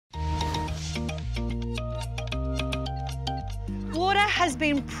has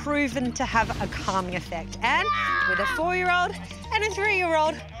been proven to have a calming effect. And with a 4-year-old and a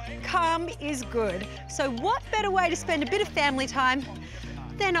 3-year-old, calm is good. So what better way to spend a bit of family time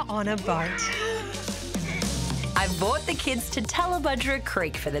than on a boat? I've brought the kids to Tallebudgera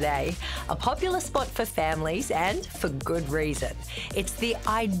Creek for the day, a popular spot for families and for good reason. It's the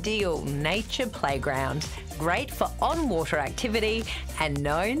ideal nature playground, great for on-water activity and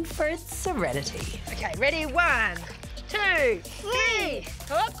known for its serenity. Okay, ready? 1, 2, 3.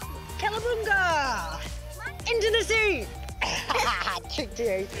 Up, Tallebudgera. Into the sea. Tricked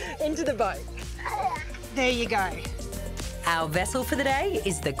you. Into the boat. There you go. Our vessel for the day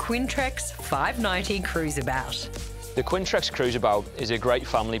is the Qunitrex 590 Cruiseabout. The Qunitrex Cruiseabout is a great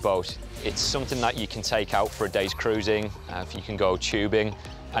family boat. It's something that you can take out for a day's cruising, if you can go tubing,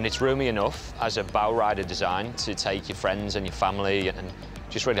 and it's roomy enough as a bow rider design to take your friends and your family and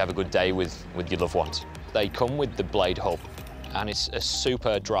just really have a good day with your loved ones. They come with the blade hub, and it's a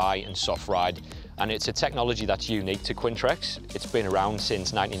super dry and soft ride, and it's a technology that's unique to Qunitrex. It's been around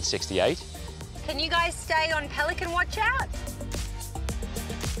since 1968. Can you guys stay on Pelican watch out?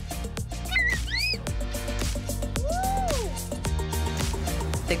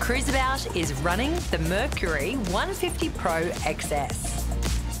 The Cruiseabout is running the Mercury 150 Pro XS.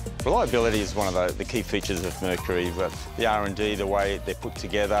 Reliability is one of the key features of Mercury, but the R&D, the way they're put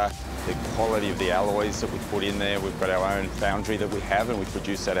together, the quality of the alloys that we put in there. We've got our own foundry that we have and we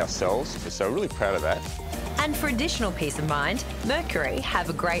produce that ourselves, so we're really proud of that. And for additional peace of mind, Mercury have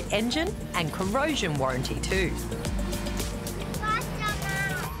a great engine and corrosion warranty too.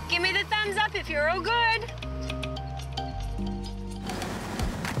 Give me the thumbs up if you're all good.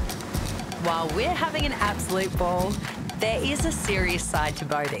 While we're having an absolute ball, there is a serious side to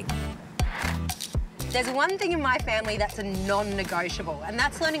boating. There's one thing in my family that's a non-negotiable, and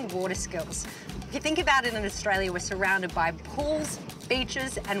that's learning water skills. If you think about it, in Australia, we're surrounded by pools,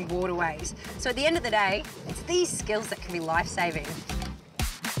 beaches and waterways. So at the end of the day, it's these skills that can be life-saving.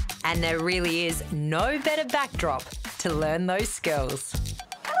 And there really is no better backdrop to learn those skills.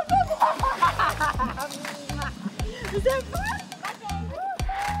 Is that fun?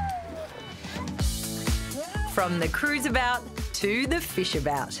 From the Cruiseabout to the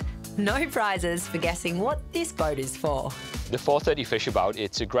Fishabout. No prizes for guessing what this boat is for. The 430 Fishabout,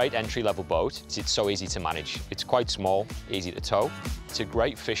 it's a great entry-level boat. It's so easy to manage. It's quite small, easy to tow. It's a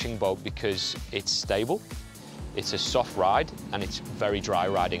great fishing boat because it's stable, it's a soft ride, and it's very dry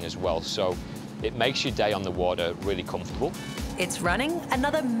riding as well. So it makes your day on the water really comfortable. It's running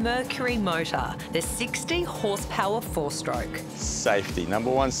another Mercury motor, the 60 horsepower 4-stroke. Safety,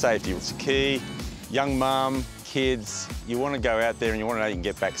 #1 safety, it's key. Young mum, kids, you want to go out there and you want to know you can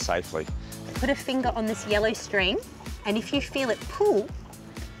get back safely. Put a finger on this yellow string, and if you feel it pull,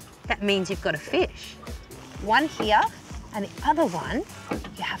 that means you've got a fish. One here, and the other one,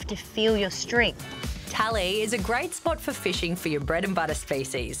 you have to feel your string. Tally is a great spot for fishing for your bread and butter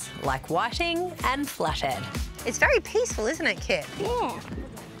species, like whiting and flathead. It's very peaceful, isn't it, Kit? Yeah.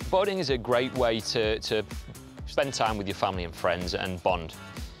 Boating is a great way to spend time with your family and friends and bond,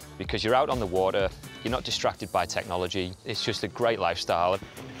 because you're out on the water, you're not distracted by technology. It's just a great lifestyle.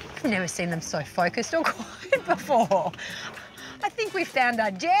 I've never seen them so focused or quiet before. I think we found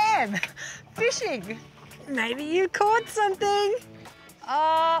our jam, fishing. Maybe you caught something.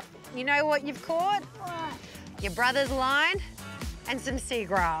 Oh, you know what you've caught? What? Your brother's line and some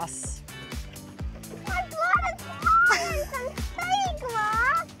seagrass. My brother's line and some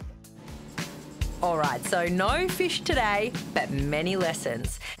seagrass. All right, so no fish today, but many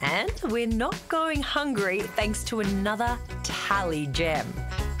lessons. And we're not going hungry thanks to another Tally gem.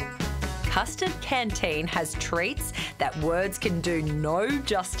 Custard Canteen has treats that words can do no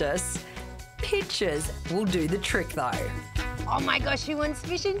justice. Pictures will do the trick though. Oh my gosh, who wants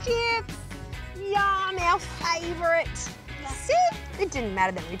fish and chips? Yum, our favourite. See? It didn't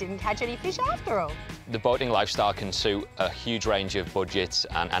matter that we didn't catch any fish after all. The boating lifestyle can suit a huge range of budgets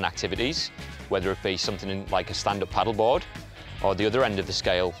and activities, whether it be something like a stand-up paddleboard or the other end of the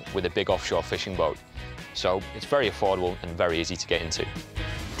scale with a big offshore fishing boat. So it's very affordable and very easy to get into.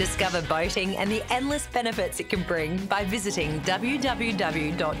 Discover boating and the endless benefits it can bring by visiting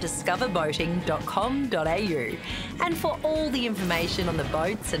www.discoverboating.com.au. And for all the information on the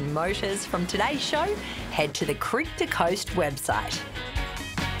boats and motors from today's show, head to the Creek to Coast website.